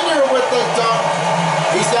Sr. with the dunk.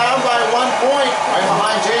 He's down by 1 point, right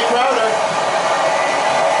behind Jay Crowder.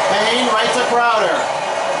 Payne right to Crowder.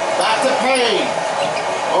 Back to Payne.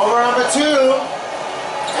 Over number 2,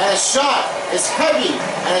 and his shot is heavy,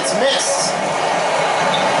 and it's missed.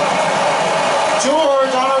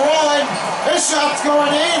 George on a run. His shot's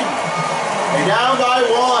going in. They're down by 1.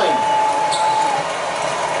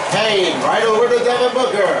 Payne right over to Devin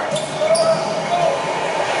Booker.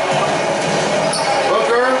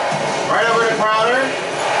 Booker right over to Crowder.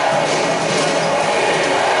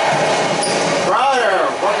 Crowder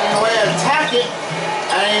working away to attack it,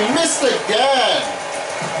 and he missed again.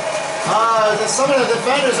 Some of the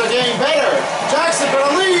defenders are getting better. Jackson for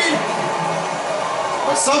the lead.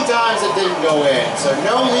 But sometimes it didn't go in. So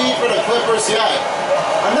no lead for the Clippers yet.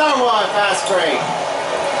 Another one fast break.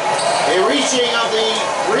 They're reaching of the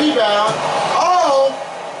rebound. Oh!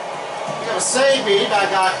 We have a save beat that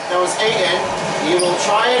was Ayton. He will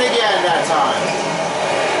try it again that time.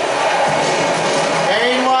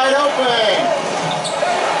 Payne wide open.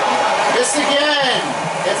 Missed again.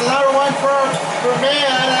 It's another one for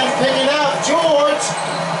Man and picking up George.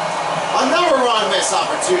 Another run miss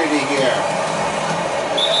opportunity here.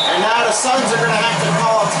 And now the Suns are going to have to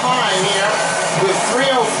call a time here with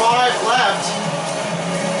 3:05 left.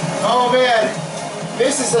 Oh man,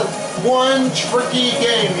 this is one tricky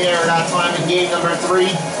game here that time in game number 3.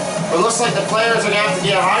 It looks like the players are going to have to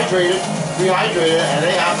get rehydrated, and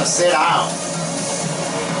they have to sit out.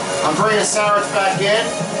 I'm bringing Sarich back in,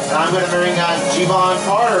 and I'm going to bring Javon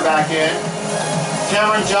Carter back in.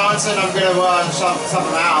 Cameron Johnson, I'm going to sub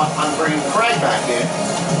him out. I'm bringing Craig back in.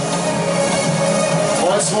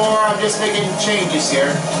 Once more, I'm just making changes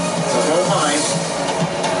here, so don't mind.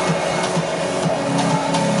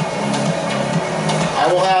 I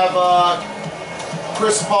will have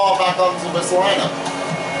Chris Paul back onto this lineup.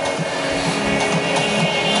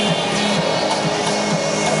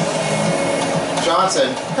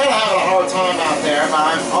 Johnson, kind of having a hard time out there, but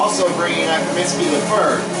I'm also bringing Kaminsky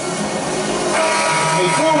III.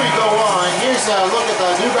 Before we go on, here's a look at the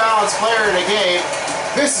New Balance player of the game.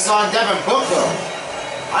 This is on Devin Booker.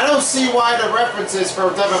 I don't see why the references for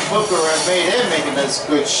Devin Booker have made him making this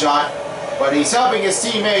good shot, but he's helping his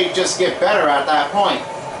teammate just get better at that point.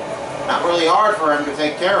 Not really hard for him to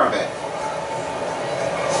take care of it.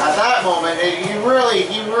 At that moment, you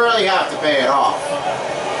really have to pay it off.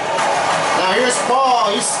 Now here's Paul,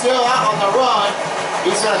 he's still out on the run.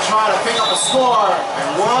 He's going to try to pick up a score. And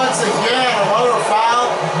once again, another foul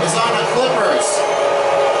is on the Clippers.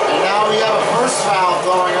 And now we have a first foul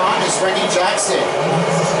going on. It's Reggie Jackson.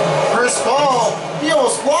 Chris Paul, he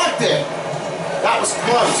almost blocked it. That was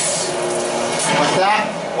close. But that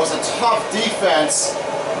was a tough defense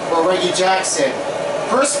for Reggie Jackson.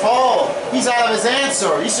 Chris Paul, he's out of his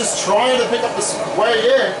answer. He's just trying to pick up his way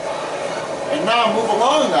in and now move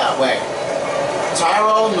along that way.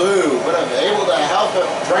 Tyrone Lue would have been able to help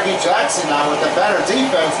Reggie Jackson out with a better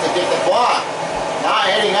defense to get the block.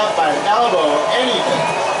 Not heading up by an elbow or anything.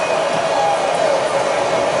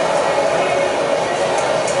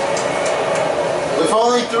 With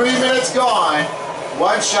only 3 minutes gone,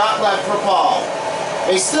 1 shot left for Paul.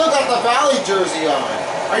 They still got the Valley jersey on.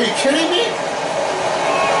 Are you kidding me?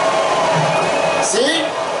 See?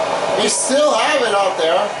 They still have it out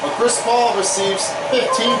there, but Chris Paul receives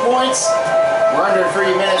 15 points. We're under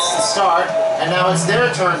 3 minutes to start, and now it's their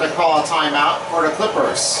turn to call a timeout for the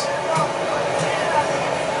Clippers.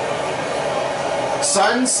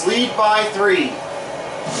 Suns lead by 3.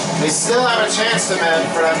 They still have a chance for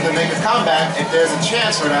them to make a comeback if there's a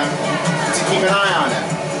chance for them to keep an eye on them.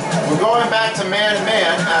 We're going back to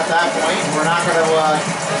man-to-man at that point. We're not going to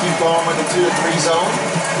keep going with the 2-3 zone.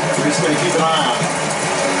 We're just going to keep an eye on them.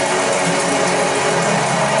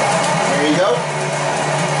 There you go.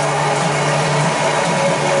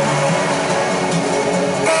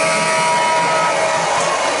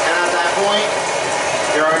 And at that point,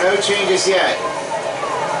 there are no changes yet.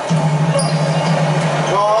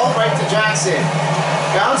 Ball right to Jackson.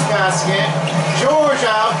 Bounce basket. George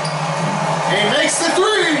out. And he makes the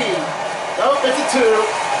 3. Oh, it's a 2.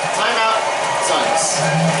 Timeout, Suns.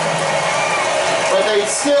 But they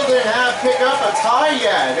still didn't pick up a tie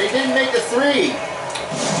yet. They didn't make the 3.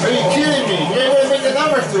 Are you kidding me? They would make the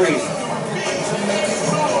number 3.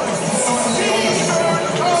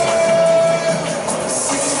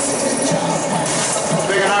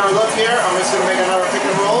 Take another look here. I'm just going to make another pick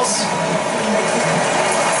and rolls.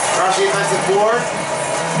 Crouch defensive board.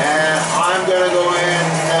 And I'm going to go in.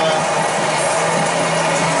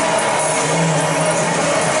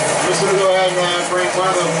 I'm just going to go ahead and bring one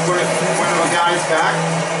of the guys back.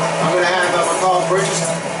 I'm going to have McCall Bridges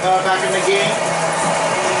back in the game.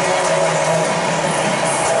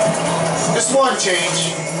 Just one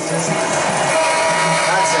change.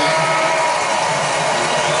 That's it.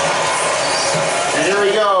 And here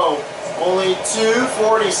we go. Only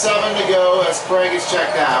 2:47 to go as Craig is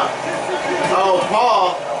checked out. Oh,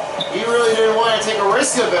 Paul, he really didn't want to take a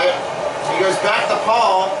risk of it. He goes back to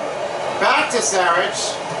Paul, back to Saric,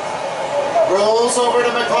 rolls over to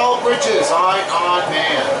McCall Bridges. Eye on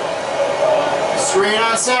man. Screen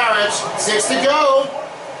on Saric, 6 to go.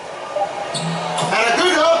 And a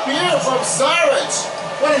good up here from Saric.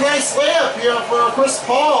 What a nice layup here for Chris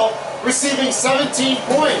Paul, receiving 17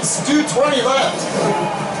 points, 2:20 left.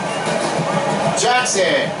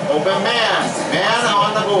 Jackson, open man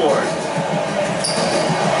on the board.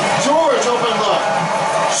 George, open look.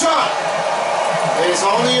 Shot. It's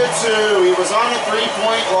only a 2. He was on the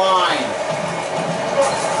 3-point line.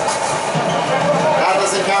 That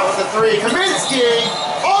doesn't count with the 3. Kaminsky,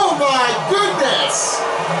 oh my goodness.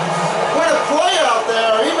 What a play out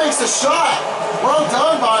there. He makes a shot. Well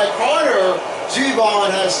done by Carter. G-Ball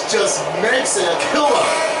just makes it a killer.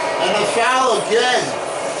 And the foul again.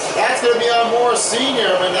 That's going to be on Moore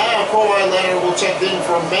Sr., but now Kawhi Leonard will check in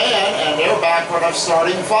for man, and they're back for a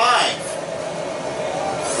starting 5.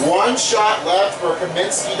 1 shot left for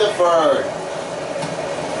Kaminsky deferred.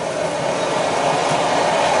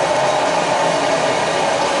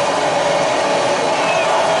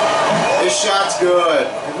 This shot's good.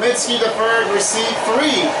 Kaminsky deferred, received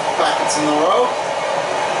 3 buckets in a row.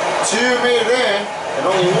 2 made it in, and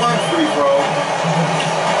only 1 free throw.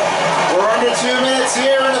 We're under 2 minutes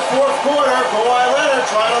here in the 4th quarter. Kawhi Leonard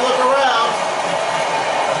trying to look around.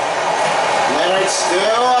 Leonard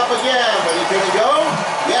still up again, but he can go?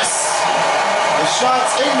 Yes. The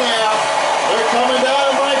shot's in there. They're coming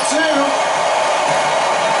down by 2.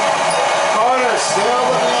 Carter still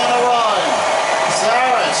looking on a run.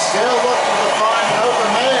 Saric still looking to find an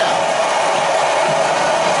open man.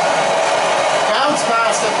 Bounce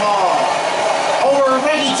pass to Paul. Over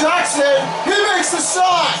Reggie Jackson. He makes the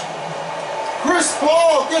shot. Chris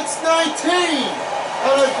Paul gets 19,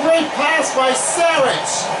 and a great pass by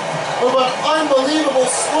Saric with an unbelievable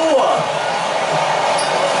score.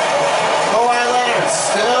 Kawhi Leonard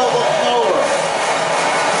still looking over.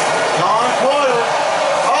 John Carter.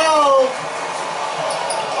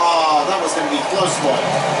 Oh, that was going to be a close one.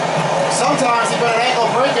 Sometimes he put an ankle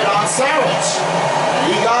break it on Saric,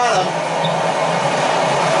 and he got him.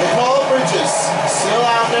 McCall Bridges still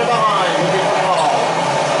out there behind, looking for Paul.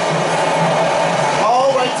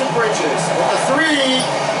 To Bridges with a 3.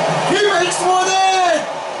 He makes one in.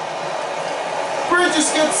 Bridges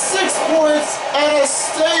gets 6 points and a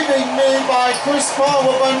saving made by Chris Paul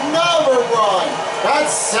with another run.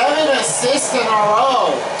 That's 7 assists in a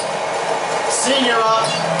row. Senior up.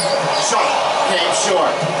 Shot came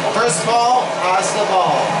short. Chris Paul has the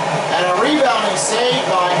ball. And a rebounding save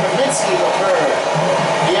by Kaminsky occurred.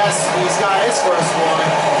 Yes, he's got his first one.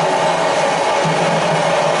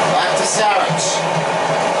 Back to Saric.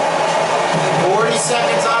 40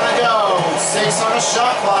 seconds on the go. 6 on the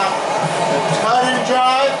shot clock. The cut and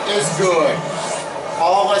drive is good.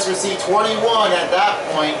 Paul has received 21 at that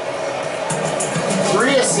point.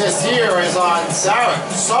 3 assists here is on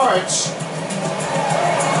Saric.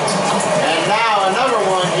 And now another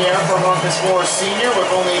one here for Marcus Moore Sr.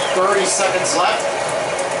 with only 30 seconds left.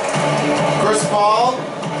 Chris Paul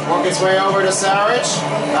work his way over to Saric.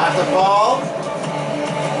 Back to Paul.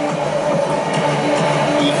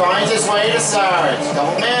 He finds his way to Saric.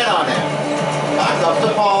 Double man on him. Back up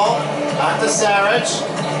to Paul. Back to Saric.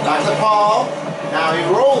 Back to Paul. Now he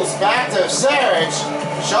rolls back to Saric.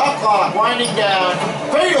 Shot clock winding down.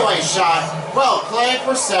 Fadeaway shot. Well played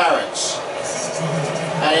for Saric.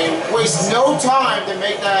 And he wastes no time to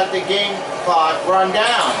make the game clock run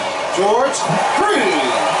down. George, 3.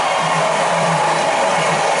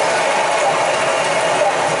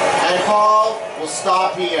 And Paul will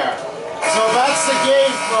stop here. So that's the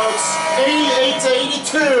game, folks.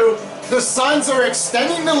 88-82. The Suns are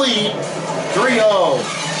extending the lead. 3-0.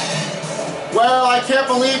 Well, I can't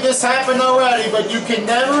believe this happened already, but you can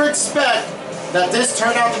never expect that this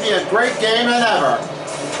turned out to be a great game and ever.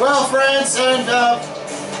 Well, friends, and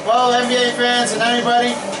well, NBA fans and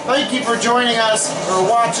anybody, thank you for joining us for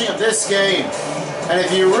watching of this game. And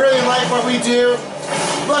if you really like what we do,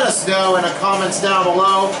 let us know in the comments down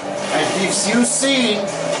below. And if you've seen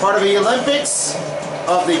part of the Olympics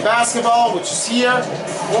of the basketball, which is here,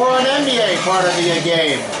 or an NBA part of the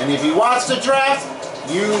game. And if you watch the draft,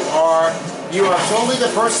 you are totally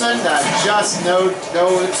the person that just knows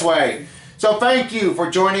its way. So thank you for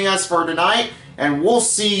joining us for tonight, and we'll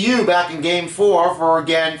see you back in Game 4 for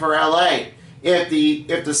LA. If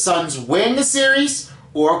the Suns win the series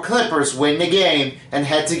or Clippers win the game and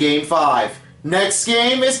head to Game 5. Next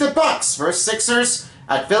game is the Bucks vs. Sixers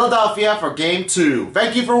at Philadelphia for Game 2.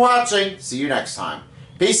 Thank you for watching. See you next time.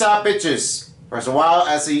 Peace out, bitches. For as well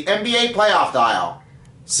as the NBA playoff dial.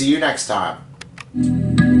 See you next time.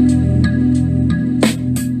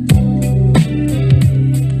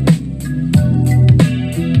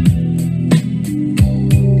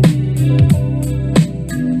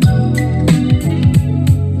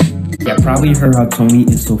 Y'all probably heard how Tony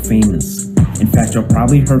is so famous. In fact, y'all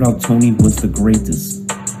probably heard how Tony was the greatest.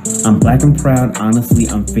 I'm black and proud, honestly,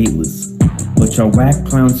 I'm fateless. But y'all whack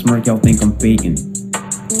clown smirk, y'all think I'm faking.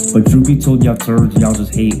 But truth be told, y'all turds, y'all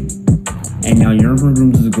just hating. And y'all yearn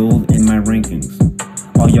rooms is gold in my rankings.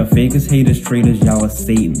 All y'all fakers, haters, traitors, y'all are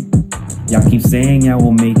Satan. Y'all keep saying y'all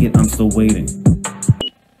will make it, I'm still waiting.